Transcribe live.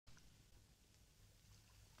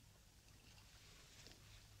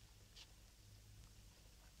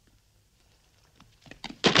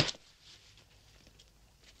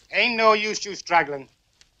Ain't no use you straggling.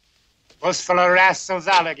 Bus full of rascals,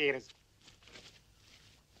 alligators.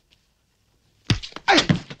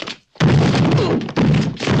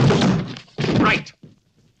 Right.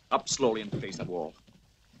 Up slowly and face that wall.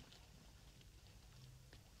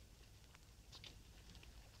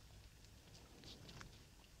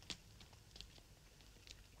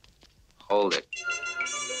 Hold it.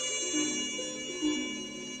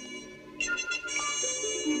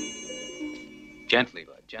 Gently,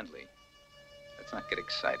 bud, gently. Let's not get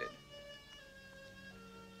excited.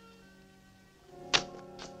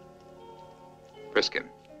 Frisk him.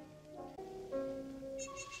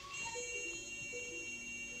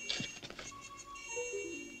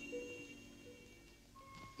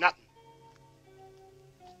 Nothing.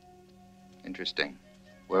 Interesting.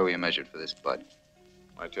 Where were you measured for this, bud?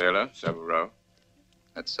 My tailor, Savile Row.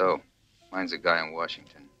 That's so. Mine's a guy in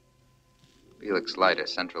Washington. Felix Leiter,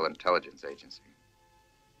 Central Intelligence Agency.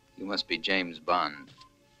 You must be James Bond.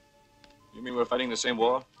 You mean we're fighting the same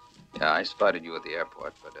war? Yeah, I spotted you at the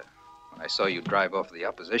airport, but when I saw you drive off the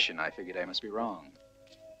opposition, I figured I must be wrong.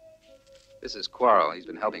 This is Quarrel. He's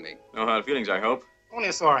been helping me. No hard feelings, I hope. Only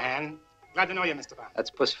a sore hand. Glad to know you, Mr. Bond. That's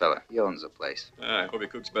Puss fella. He owns the place. I hope he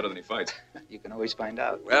cooks better than he fights. You can always find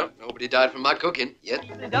out. Well, nobody died from my cooking yet.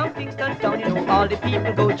 The dancing starts down, you know, all the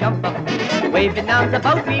people go jump up, waving arms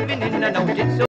about, weaving in and out. It's so